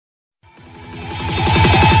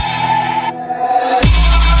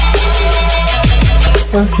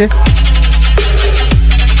Okay.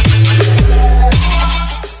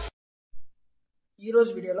 ఈరోజు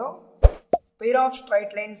వీడియోలో pair of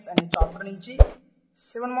straight lines అనే చాప్టర్ నుంచి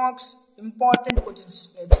 7 మార్క్స్ ఇంపార్టెంట్ క్వశ్చన్స్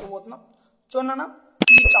నేర్చుకోబోతున్నాం. చూడన్నా,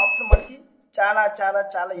 ఈ చాప్టర్ మనకి చాలా చాలా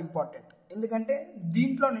చాలా ఇంపార్టెంట్. ఎందుకంటే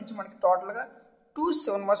దీంట్లో నుంచి మనకి టోటల్గా 2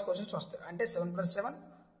 7 మార్క్స్ క్వశ్చన్స్ వస్తాయి. అంటే 7 + 7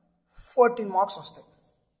 14 మార్క్స్ వస్తాయి.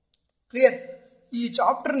 క్లియర్? ఈ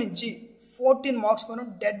చాప్టర్ నుంచి 14 మార్క్స్ మనం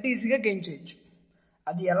డెడ్ ఈజీగా గెయిన్ చేయొచ్చు.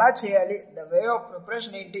 అది ఎలా చేయాలి, ద వే ఆఫ్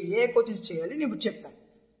ప్రిపరేషన్ ఏంటి, ఏ క్వశ్చన్స్ చేయాలి నేను చెప్తాను.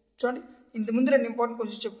 చూడండి, ఇంతకుముందు 2 ఇంపార్టెంట్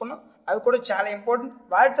క్వశ్చన్స్ చెప్పుకున్నాం, అవి కూడా చాలా ఇంపార్టెంట్.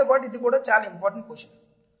 వాటితో పాటు ఇది కూడా చాలా ఇంపార్టెంట్ క్వశ్చన్.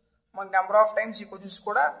 మనకు నెంబర్ ఆఫ్ టైమ్స్ ఈ క్వశ్చన్స్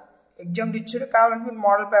కూడా ఎగ్జామ్లో ఇచ్చాడు, కావాలంటే మీరు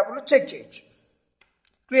మోడల్ పేపర్లో చెక్ చేయొచ్చు.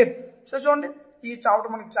 క్లియర్? సో చూడండి, ఈ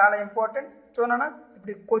చాప్టర్ మనకి చాలా ఇంపార్టెంట్. చూడనా,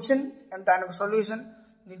 ఇప్పుడు ఈ క్వశ్చన్ అండ్ దానికి సొల్యూషన్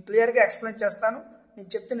నేను క్లియర్గా ఎక్స్ప్లెయిన్ చేస్తాను. నేను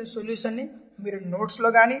చెప్తున్న సొల్యూషన్ని మీరు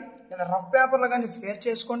నోట్స్లో కానీ లేదా రఫ్ పేపర్లో కానీ షేర్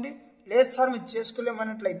చేసుకోండి. లేదు సార్ మీరు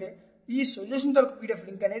చేసుకోలేమన్నట్లయితే ఈ సొల్యూషన్ తరకు పీడిఎఫ్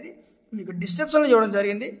లింక్ అనేది మీకు డిస్క్రిప్షన్లో ఇవ్వడం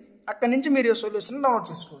జరిగింది. అక్కడి నుంచి మీరు ఈ సొల్యూషన్ డౌన్లోడ్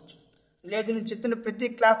చేసుకోవచ్చు. లేదు నేను చెప్తున్న ప్రతి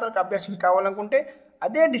క్లాస్ తరకు అభ్యాసం మీకు కావాలనుకుంటే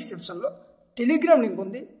అదే డిస్క్రిప్షన్లో టెలిగ్రామ్ లింక్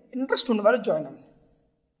ఉంది. ఇంట్రెస్ట్ ఉన్న వాళ్ళు జాయిన్ అవ్వండి.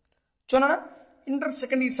 చూడనా, ఇంటర్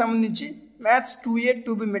సెకండ్కి సంబంధించి మ్యాథ్స్ 2A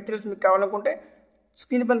 2B మెటీరియల్స్ మీకు కావాలనుకుంటే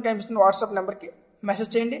స్క్రీన్ పైన కనిపిస్తున్న వాట్సాప్ నెంబర్కి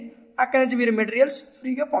మెసేజ్ చేయండి. అక్కడి నుంచి మీరు మెటీరియల్స్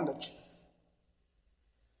ఫ్రీగా పొందవచ్చు.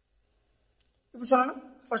 ఇప్పుడు చూడండి,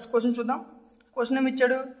 ఫస్ట్ క్వశ్చన్ చూద్దాం. క్వశ్చన్ ఏమి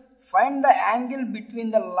ఇచ్చాడు? Find the angle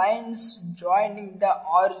between the lines joining the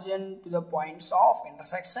origin to the points of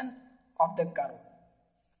intersection of the curve.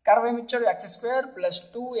 Curve ఏమి ఇచ్చాడు? x² +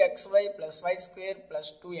 2xy + y²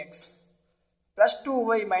 + 2x +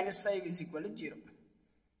 2y - 5 = 0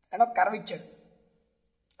 అని ఒక కర్వ్ ఇచ్చాడు.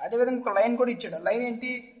 అదేవిధంగా ఒక లైన్ కూడా ఇచ్చాడు. లైన్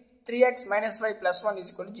ఏంటి? 3x - y + 1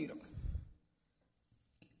 = 0.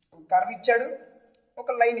 ఒక కర్వ్ ఇచ్చాడు,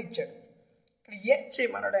 ఒక లైన్ ఇచ్చాడు. ఇక్కడ ఏం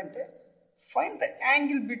చేయమన్నాడు అంటే find the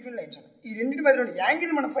angle between lines. ఈ రెండింటి మధ్యలో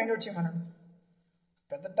యాంగిల్ మనం ఫైండ్ అవుట్ చేయమన్నాడు.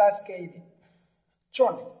 పెద్ద టాస్కే ఇది.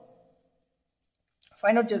 చూడండి,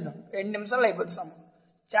 ఫైండ్ అవుట్ చేద్దాం. 2 నిమిషాలు అయిపోతుంది.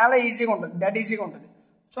 చాలా ఈజీగా ఉంటుంది, డెడ్ ఈజీగా ఉంటుంది.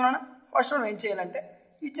 చూడండి, ఫస్ట్ మనం ఏం చేయాలంటే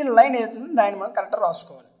ఇచ్చిన లైన్ ఏదైతుందో దాన్ని మనం కరెక్ట్గా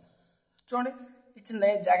రాసుకోవాలి. చూడండి, ఇచ్చిన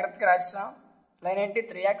లైన్ జాగ్రత్తగా రాస్తాం. లైన్ ఏంటి?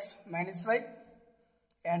 3x - y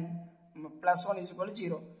and +1 =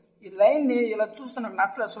 0. ఈ లైన్ని ఇలా చూస్తే నాకు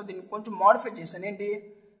నచ్చలేదు, సో దీన్ని కొంచెం మోడిఫై చేశాను. ఏంటి?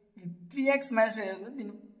 3x - y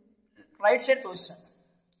దీన్ని రైట్ సైడ్ తోస్తాను.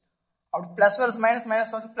 అప్పుడు plus verse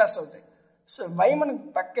minus verse plus అవుతాయి. సో y మనకి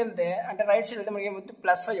పక్క వెళ్తే అంటే రైట్ సైడ్ వెళ్తే మనకి ఏమవుతుంది?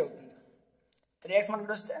 +5 అవుతుంది. 3x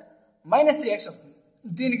మనకి వస్తే -3x అవుతుంది.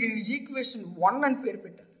 దీనికి ఈక్వేషన్ 1 అని పేరు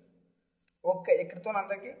పెట్టాను. ఓకే, ఇక్కడితో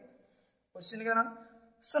అందరికీ వచ్చింది కదా.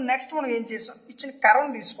 సో నెక్స్ట్ మనం ఏం చేస్తాం? ఇచ్చిన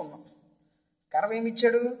కర్వ్ని తీసుకున్నాం. కర్వ్ ఏమి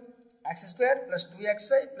ఇచ్చాడు? x² +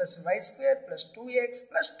 2xy + y² + 2x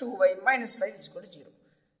 + 2y - 5 = 0.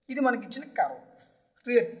 ఇది మనకి ఇచ్చిన కర్వ్.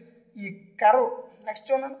 క్లియర్? ఈ కర్వ్ నెక్స్ట్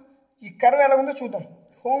చూడండి, ఈ కర్వ్ ఎలా ఉందో చూద్దాం.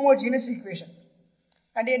 హోమోజీనియస్ ఈక్వేషన్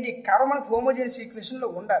అంటే ఏంటి? ఈ కర్వ్ మనకు హోమోజీనియస్ ఈక్వేషన్లో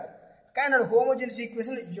ఉండాలి, కానీ అది హోమోజీనియస్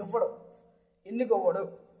ఈక్వేషన్లో ఇవ్వడు. ఎందుకు ఇవ్వడు?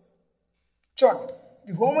 చూడండి,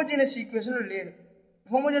 ఇది హోమోజీనియస్ ఈక్వేషన్లో లేదు.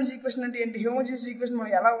 హోమోజీనియస్ ఈక్వేషన్ అంటే ఏంటి? హోమోజీనియస్ ఈక్వేషన్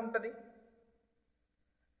మనకి ఎలా ఉంటుంది?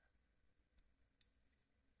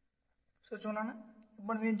 సో చూడండి, ఇప్పుడు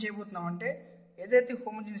మనం ఏం చేయబోతున్నాం అంటే ఏదైతే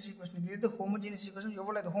హోమోజీనియస్ ఈక్వేషన్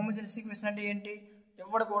ఇవ్వలేదు. హోమోజీనియస్ ఈక్వేషన్ అంటే ఏంటి?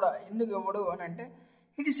 ఇవ్వడు కూడా. ఎందుకు ఇవ్వడు అని అంటే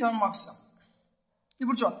ఇది 7 మార్క్స్.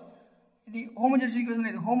 ఇప్పుడు చూడండి, ఇది హోమోజీనియస్ ఈక్వేషన్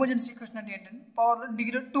లేదు. హోమోజీనియస్ ఈక్వేషన్ అంటే ఏంటంటే పవర్లో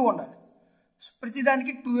డిగ్రీలో 2 ఉండాలి. సో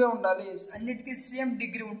ప్రతిదానికి 2 ఉండాలి. అన్నిటికీ సేమ్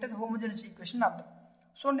డిగ్రీ ఉంటే హోమోజీనియస్ ఈక్వేషన్ అర్థం.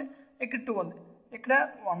 చూడండి, ఇక్కడ 2 ఉంది, ఇక్కడ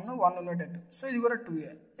 1 ఉండేటట్టు. సో ఇది కూడా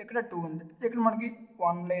 2. ఇక్కడ 2 ఉంది, ఇక్కడ మనకి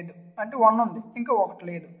 1 లేదు, అంటే 1 ఉంది, ఇంకా 1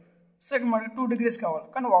 లేదు. సో ఇక్కడ మనకి 2 డిగ్రీస్ కావాలి,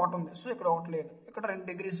 కానీ 1 ఉంది. సో ఇక్కడ 1 లేదు, ఇక్కడ 2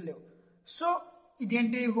 డిగ్రీస్ లేవు. సో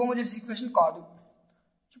ఇదేంటి? హోమోజీనియస్ ఈక్వేషన్ కాదు.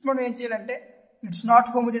 ఇప్పుడు మనం ఏం చేయాలంటే ఇట్స్ నాట్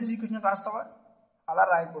హోమోజీనియస్ ఈక్వేషన్ రాస్తావా? అలా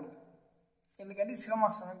రాయకూడదు, ఎందుకంటే 7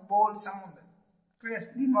 మార్క్స్ బోల్డ్ సమ్ ఉంది. క్లియర్?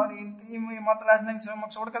 దీని మాత్రం రాసిన 7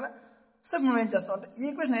 మార్క్స్ కూడా కదా. సో మనం ఏం చేస్తామంటే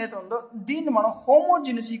ఈక్వేషన్ ఏదైతే ఉందో దీన్ని మనం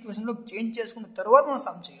హోమోజీనియస్ ఈక్వేషన్లో చేంజ్ చేసుకున్న తర్వాత మనం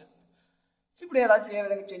సమ్ చేయాలి. ఇప్పుడు ఏ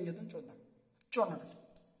విధంగా చేంజ్ చేద్దాం చూద్దాం. చూడండి,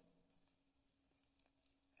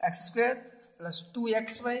 x² +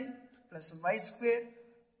 2xy + y²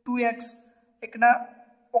 2x. ఇక్కడ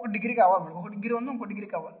 1 డిగ్రీ కావాలి మనకు. 1 డిగ్రీ ఉంది, ఇంకో డిగ్రీ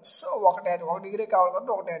కావాలి. సో 1 డిగ్రీ కావాలి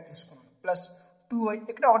కాబట్టి 1 యాడ్ చేసుకున్నాను. + 2y,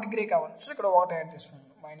 ఇక్కడ 1 డిగ్రీ కావాలి. సో ఇక్కడ 1 యాడ్ చేసుకున్నాను.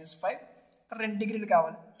 -5, ఇక్కడ 2 డిగ్రీలు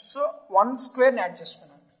కావాలి. సో 1² యాడ్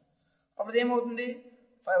చేసుకున్నాను. అప్పుడు ఏమవుతుంది?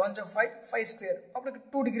 5 1 5 5². అప్పుడు ఇక్కడ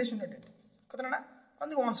 2 డిగ్రీస్ ఉండేటట్టు కుదరనా?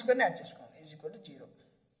 అందుకు 1² యాడ్ చేసుకున్నాను. = 0.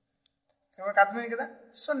 ఇక్కడ అర్థమైంది కదా.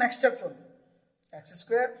 సో నెక్స్ట్ స్టెప్ చూడండి,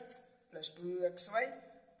 x² + 2xy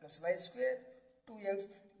 + y² 2x.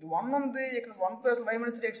 ఇది 1 ఉంది, ఇక్కడ 1 + y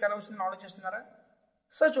 - 3x ఎలా వస్తుందని ఆలోచిస్తున్నారా?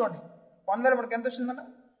 సో చూడండి 1 వేల మనకి ఎంత వచ్చిందన్న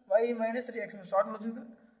y మైనస్ 3x షార్ట్లో వచ్చింది కదా.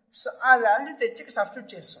 సో ఆ వాల్యూ తెచ్చి ఇక్కడ సబ్స్టిట్యూట్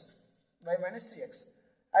చేస్తాం y మైనస్ 3x.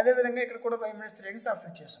 అదేవిధంగా ఇక్కడ కూడా y మైనస్ 3x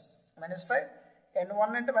సబ్స్టిట్యూట్ చేస్తాం -5 అండ్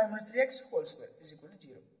 1 అంటే y minus 3x whole square is equal to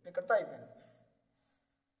 0. ఇక్కడతో అయిపోయింది.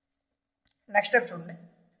 నెక్స్ట్ స్టెప్ చూడండి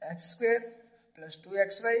x square plus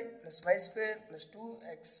 2xy plus y square plus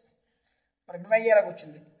 2x మనకి y ఎలాగ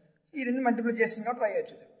వచ్చింది ఈ రెండు మల్టిప్లై చేస్తుంది కాబట్టి y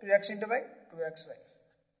వచ్చింది 2x into y 2xy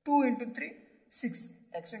 2 into 3 6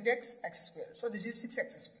 x into x square. So this is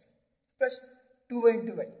 6x square plus 2y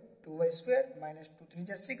into y 2y square minus 2 3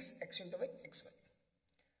 just 6 x into y xy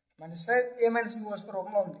minus 5 a minus b was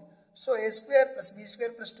problem only. So a square plus b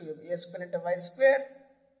square plus 2ab a square into y square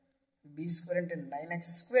b square into 9x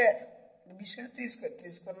square b square 3 square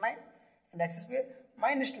 3 square 9 and x square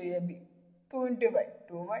minus 2ab 2 into y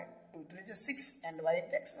 2y 2 3 just 6 and y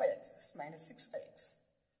into x y x minus 6yx.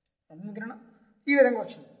 ఈ విధంగా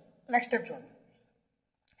వచ్చింది. Next step చూడండి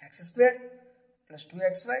x square plus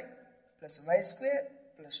 2xy plus y square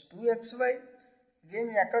plus 2xy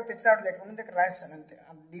ఇదేమి ఎక్కడ తెచ్చాడు ఎక్కడ ఉంది ఇక్కడ రాస్తాను అంతే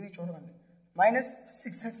దీన్ని చూడండి minus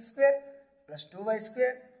 6x square plus 2y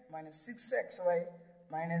square minus 6xy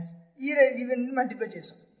minus ఇవన్నీ మల్టిప్లై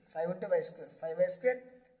చేసాం 5 into y square 5y square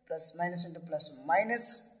plus minus into plus minus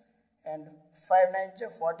and 5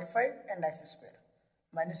 9 45 and x square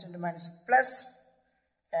minus into minus plus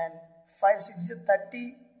and 5 6 30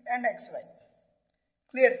 and xy.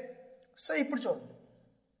 Clear. So ఇప్పుడు చూడండి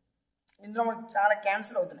ఇందులో మనకు చాలా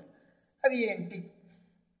cancel అవుతున్నాయి అవి ఏంటి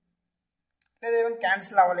లేదా ఏమైనా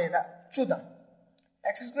క్యాన్సిల్ అవ్వలేదా చూద్దాం.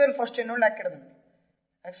 ఎక్స్ స్క్వేర్ ఫస్ట్ ఎన్నో లెక్కెడదండి.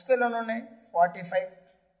 ఎక్స్ స్క్వేర్లో ఉన్నాయి 45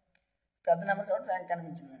 పెద్ద నెంబర్ కాబట్టి ర్యాంక్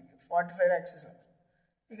కనిపించింది మనకి 45 ఎక్స్ స్క్వేర్.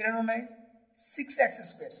 ఇక్కడ ఎన్ని ఉన్నాయి 6 ఎక్స్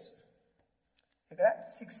స్క్వేర్స్ ఇక్కడ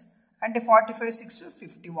 6 అంటే 45 6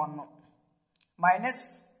 51 మైనస్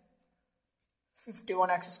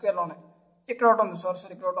 51 ఎక్స్ స్క్వేర్లో ఉన్నాయి. ఇక్కడ ఒకటి ఉంది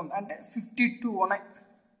సారీ ఇక్కడ ఒకటి ఉంది అంటే 52 ఉన్నాయి.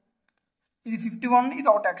 ఇది 51 ఇది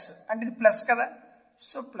ఒకటి ఎక్స్ అంటే ఇది ప్లస్ కదా.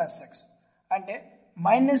 సో ప్లస్ ఎక్స్ అంటే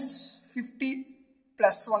 -50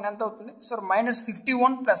 ప్లస్ 1 ఎంత అవుతుంది సార్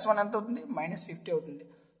 -51 ప్లస్ 1 ఎంత అవుతుంది -50 అవుతుంది.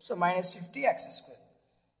 So -50 X square.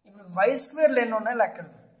 ఇప్పుడు వై స్క్వేర్లు ఎన్ని ఉన్నాయి లెక్క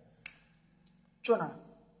చూడండి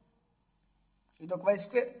ఇది ఒక వై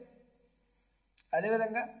స్క్వేర్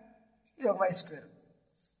అదేవిధంగా ఇది ఒక వై స్క్వేర్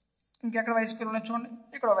ఇంకెక్కడ వై స్క్వేర్ ఉన్నాయి చూడండి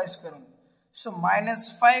ఇక్కడ వై స్క్వేర్ ఉంది. సో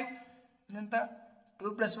 -5 ఇదంతా 2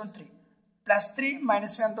 + 1 3 +3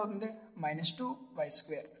 -5 ఎంత అవుతుంది -2 వై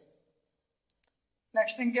స్క్వేర్.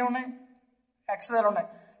 నెక్స్ట్ ఇంకేమున్నాయి ఎక్స్ వేలు ఉన్నాయి.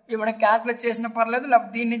 ఇవి మనకి క్యాల్కులేట్ చేసినా పర్లేదు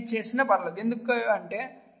లేకపోతే దీని నుంచి చేసినా పర్లేదు.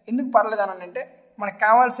 ఎందుకు పర్లేదు అని అంటే మనకు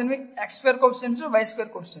కావాల్సినవి X square coefficients y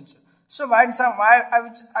square coefficients. So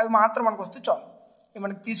అవి మాత్రం మనకు వస్తే చాలు. ఇవి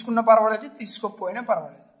మనకి తీసుకున్నా పర్వాలేదు తీసుకోకపోయినా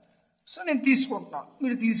పర్వాలేదు. సో నేను తీసుకుంటున్నాను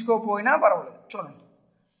మీరు తీసుకోకపోయినా పర్వాలేదు. చూడండి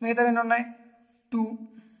మిగతా ఎన్ని ఉన్నాయి 2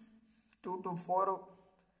 2 4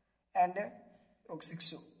 అండ్ ఒక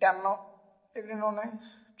 6 10 ఇక్కడ ఎన్ని ఉన్నాయి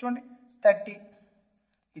చూడండి 30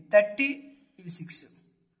 ఇది 30 ఇవి 6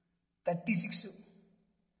 36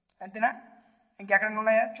 అంతేనా. ఇంకెక్కడ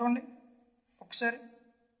ఉన్నాయా చూడండి ఒకసారి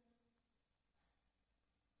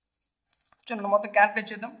చూడండి మొత్తం క్యాల్కులేట్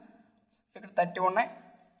చేద్దాం. ఇక్కడ 30 ఉన్నాయి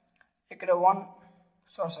ఇక్కడ 1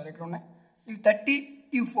 సారీ ఇక్కడ ఉన్నాయి ఇవి 30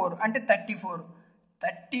 ఇవి 4 అంటే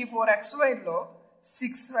 34 XYలో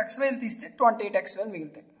 6 XYలు తీస్తే 28 XY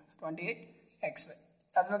మిగులుతాయి 28 XY.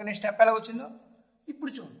 అది మీకు నేను స్టెప్ ఎలా వచ్చిందో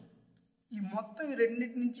ఇప్పుడు చూడండి. ఈ మొత్తం ఈ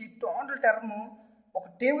రెండింటి నుంచి టోటల్ టర్మ్ ఒక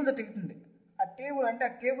టేబుల్తో తెగుతుంది. ఆ టేబుల్ అంటే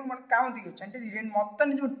ఆ టేబుల్ మనకు కామన్ తీయచ్చు. అంటే ఈ రెండు మొత్తం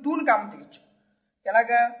నుంచి మనం 2ని కామన్ తీయచ్చు.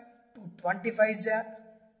 ఎలాగా 2 25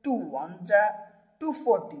 2 1 2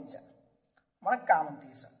 14 మనకు కామన్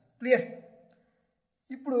తీసాం. క్లియర్.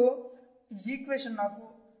 ఇప్పుడు ఈ ఈక్వేషన్ నాకు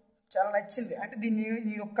చాలా నచ్చింది. అంటే దీన్ని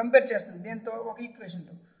నేను కంపేర్ చేస్తాను దేంతో ఒక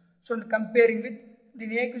ఈక్వేషన్తో. సో కంపేరింగ్ విత్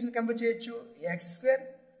దీన్ని ఏ ఈక్వేషన్ కంపేర్ చేయొచ్చు x²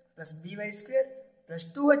 + by² +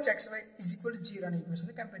 2hxy = 0 అనే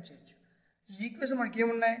ఈక్వేషన్ కంపేర్ చేయొచ్చు. ఈ ఈక్వేషన్ మనకి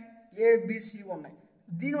ఏమున్నాయి ABC ఉన్నాయి.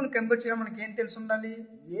 దీన్ని మనం కంపేర్ చేయడం మనకి ఏం తెలిసి ఉండాలి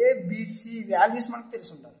ABC వాల్యూస్ మనకు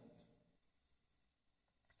తెలిసి ఉండాలి.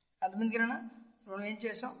 అర్థమైందినా. మనం ఏం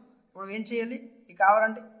చేసాం మనం ఏం చేయాలి ఇది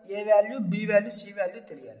కావాలంటే ఏ value B value C value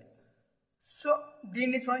తెలియాలి. సో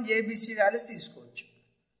దీన్ని మనం ఏబిసి వాల్యూస్ తీసుకోవచ్చు.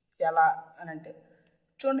 ఎలా అని అంటే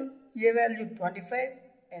చూడండి ఏ value 25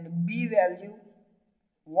 and B value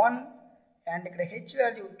 1 and ఇక్కడ హెచ్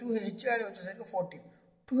వాల్యూ 2h వాల్యూ వచ్చేసరికి 14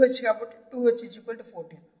 2h కాబట్టి 2h =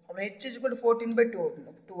 14 అప్పుడు h = 14/2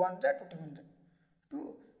 అవుతుంది. 2 1 2 2 2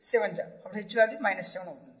 7 అప్పుడు h వాల్యూ -7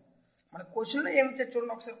 అవుతుంది. మన క్వశ్చన్లో ఏమి ఇచ్చారు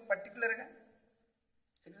చూడండి ఒకసారి పర్టికులర్గా.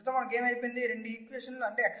 ఇక్కడతో మనకి ఏమైపోయింది రెండు ఈక్వేషన్లు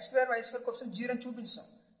అంటే x² y² కోసం 0 అని చూపించాం.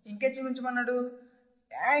 ఇంకేం చూపించమన్నాడు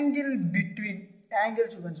యాంగిల్ బిట్వీన్ యాంగిల్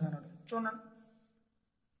చూపించమన్నాడు. చూడండి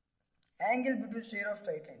angle between share of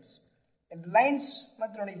straight lines. And lines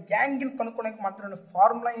మధ్యలో యాంగిల్ కనుక్కోవడానికి మధ్యలో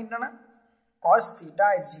ఫార్ములా ఏంటన్నా cos theta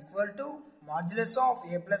is equal to modulus of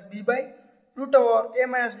a plus b by root over a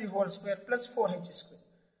minus b whole square plus 4h square.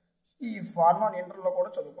 ఈ formula ఇంటర్లో కూడా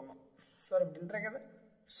చదువుకున్నాం. So inter కదా,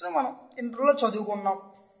 so మనం ఇంటర్లో చదువుకున్నాం.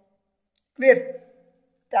 క్లియర్.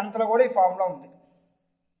 10th లో కూడా ఈ ఫార్ములా ఉంది.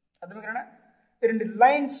 అర్థమైనా? రెండు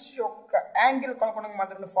లైన్స్ యొక్క యాంగిల్ కనుక్కోవడానికి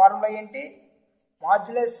మధ్యలో ఫార్ములా ఏంటి?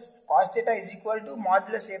 Modulus cos theta is equal to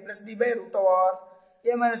modulus a plus b by root over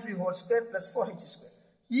a minus b whole square plus 4h square.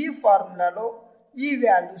 ఈ ఫార్ములాలో ఈ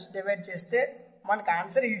వాల్యూస్ డివైడ్ చేస్తే మనకు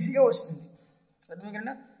ఆన్సర్ ఈజీగా వస్తుంది.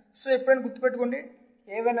 అర్థమైనా? సో ఎప్పుడైనా గుర్తుపెట్టుకోండి,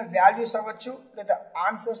 ఏవైనా వాల్యూస్ అవ్వచ్చు లేదా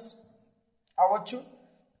ఆన్సర్స్ అవ్వచ్చు,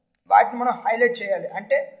 వాటిని మనం హైలైట్ చేయాలి.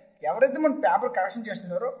 అంటే ఎవరైతే మనం పేపర్ కరెక్షన్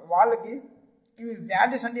చేస్తున్నారో వాళ్ళకి ఈ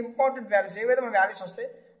వాల్యూస్ అంటే ఇంపార్టెంట్ వాల్యూస్ ఏవైతే మన వాల్యూస్ వస్తాయి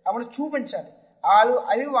అవి చూపించాలి.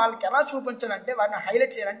 అవి వాళ్ళకి ఎలా చూపించాలంటే వాటిని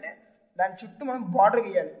హైలైట్ చేయాలంటే దాని చుట్టూ మనం బార్డర్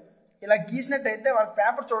గీయాలి. ఇలా గీసినట్టయితే వాళ్ళ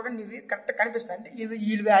పేపర్ చూడగానే ఇవి కరెక్ట్గా కనిపిస్తాయి. అంటే ఇవి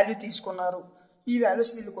వీళ్ళు వాల్యూ తీసుకున్నారు, ఈ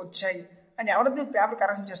వాల్యూస్ వీళ్ళకి వచ్చాయి అని ఎవరైతే పేపర్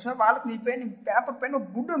కరెక్షన్ చేస్తున్నారో వాళ్ళకి నీ పేపర్ పైన ఒక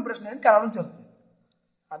గుడ్ ఇంప్రెషన్ అనేది కలవడం జరుగుతుంది.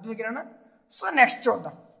 అర్థమైనా? సో నెక్స్ట్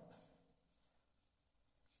చూద్దాం.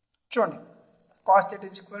 చూడండి, cos theta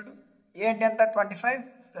is equal to a అంటే ఎంత 25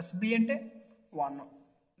 ప్లస్ b అంటే 1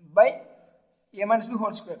 by a minus b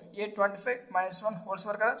whole square. a 25 minus 1 whole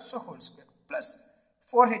square కదా, so whole square plus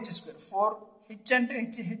 4h square. 4h అంటే h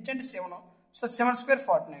అంటే 7, సో 7 square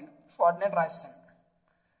 49 రాస్తాను.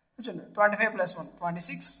 చూడండి, 25 plus 1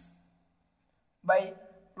 26 by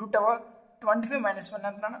root over 25 minus 1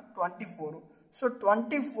 అంటున్నాను 24. So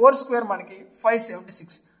 24 square మనకి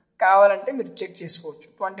 576. కావాలంటే మీరు చెక్ చేసుకోవచ్చు.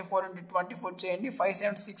 24 into 24 చేయండి,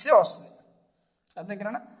 576 వస్తుంది. అర్థం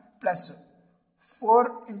కదా? ప్లస్ 4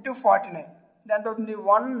 into 49 దాంతో అవుతుంది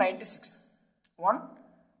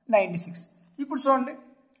 196. ఇప్పుడు చూడండి,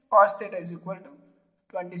 cos theta is equal to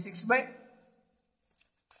 26 by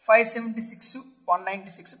 576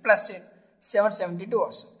 196 plus 772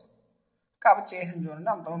 వస్తుంది. కాబట్టి చేసింది చూడండి,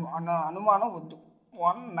 అంత అనుమానం వద్దు.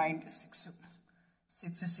 196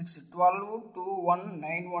 6 6 12 2 1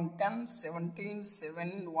 9 1 10 17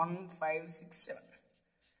 7 1 5 6 7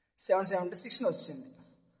 776 వచ్చింది.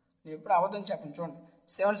 నేను ఎప్పుడు అబద్ధం చెప్పండి. చూడండి,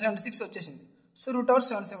 776 వచ్చేసింది. So root over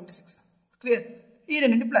 776. క్లియర్. ఈ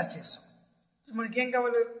రెండింటి ప్లస్ చేస్తాం. మనకి ఏం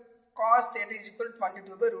కావాలి? cos theta is equal to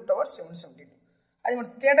 22 by root over 772. అది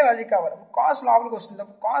మనకి theta వాల్యూ కావాలి. cos లోపలికి వస్తుంది.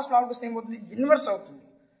 అప్పుడు cos లోపలికి వస్తే ఏమవుతుంది? ఇన్వర్స్ అవుతుంది.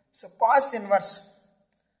 So cos inverse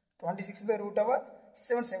 26 by root over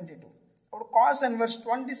 772. అప్పుడు cos ఇన్వర్స్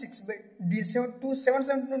 26 by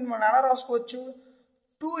 772 మనం ఎలా రాసుకోవచ్చు?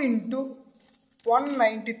 2 into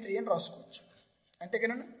 193 అని రాసుకోవచ్చు. అంటే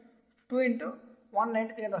కదా, 2 into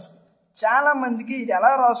 193 అని రాసుకోవచ్చు. చాలామందికి ఇది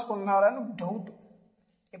ఎలా రాసుకున్నారని డౌట్.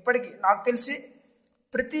 ఇప్పటికీ నాకు తెలిసి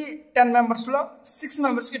ప్రతి 10 మెంబర్స్లో 6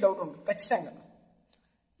 మెంబర్స్కి డౌట్ ఉంటుంది ఖచ్చితంగా.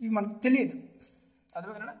 ఇవి మనకు తెలియదు.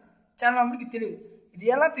 అర్థమైనా? చాలా మందికి తెలియదు. ఇది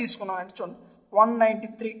ఎలా తీసుకున్నాం అంటే చూడండి,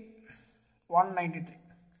 193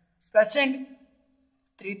 ప్లస్ చేయండి,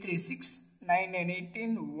 336 9 9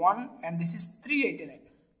 18 1 అండ్ దిస్ ఇస్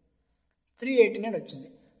 389 వచ్చింది.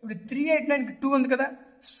 ఇప్పుడు 389కి 2 ఉంది కదా,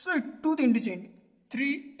 సో 2 ఇంటూ చేయండి,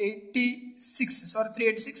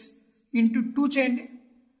 386 ఇంటూ 2 చేయండి,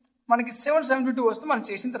 మనకి 772 వస్తే మనం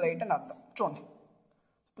చేసింది రైట్ అని అర్థం. చూడండి,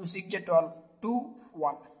 2 6 12 2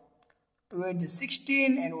 1 2 8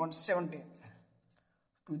 16 and 1 17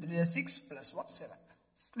 2 3 6 plus 1 7.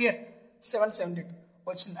 క్లియర్. 772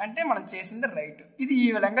 వచ్చింది అంటే మనం చేసింది రైట్. ఇది ఈ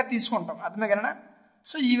విధంగా తీసుకుంటాం. అర్థమే కదా?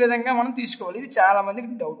 సో ఈ విధంగా మనం తీసుకోవాలి. ఇది చాలామందికి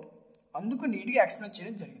డౌట్, అందుకు నీట్గా ఎక్స్ప్లెయిన్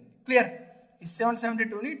చేయడం జరిగింది. క్లియర్. ఈ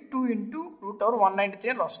 772ని 2 into root over 193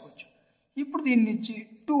 అని రాసుకోవచ్చు. ఇప్పుడు దీని నుంచి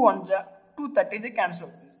 2 1 213 క్యాన్సిల్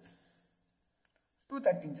అవుతుంది.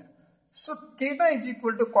 213. So theta is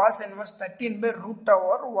equal to cos inverse 13 by root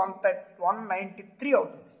over 193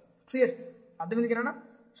 అవుతుంది. క్లియర్. అర్థమైంది కదా?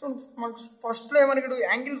 సో మనకు ఫస్ట్లో ఏమని ఇక్కడ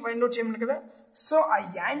యాంగిల్ ఫైండ్ అవుట్ చేయమని కదా, సో ఆ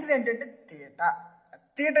యాంగిల్ ఏంటంటే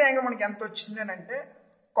థీటా యాంగిల్ మనకి ఎంత వచ్చింది అని అంటే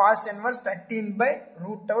cos inverse 13 by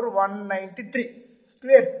root over 193.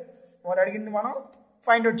 Clear. వాళ్ళు అడిగింది మనం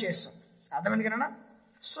ఫైండ్ అవుట్ చేస్తాం. అర్థమైంది కదా?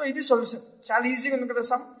 సో ఇది సొల్యూషన్. చాలా ఈజీగా ఉంది కదా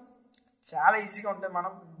సమ్, చాలా ఈజీగా ఉంటుంది.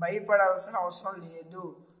 మనం భయపడాల్సిన అవసరం లేదు.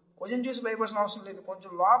 క్వశ్చన్ చూసి భయపడాల్సిన అవసరం లేదు. కొంచెం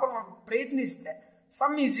లోపల మనం ప్రయత్నిస్తే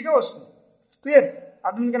సమ్ ఈజీగా వస్తుంది. క్లియర్.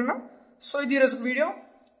 అర్థమైంది కదా? సో ఇది ఈరోజు వీడియో.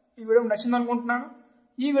 ఈ వీడియో నచ్చింది అనుకుంటున్నాను.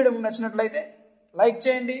 ఈ వీడియో నచ్చినట్లయితే లైక్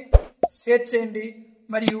చేయండి, షేర్ చేయండి,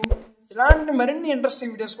 మరియు ఇలాంటి మరిన్ని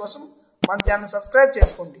ఇంట్రెస్టింగ్ వీడియోస్ కోసం మన ఛానల్ సబ్స్క్రైబ్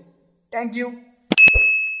చేసుకోండి. Thank you.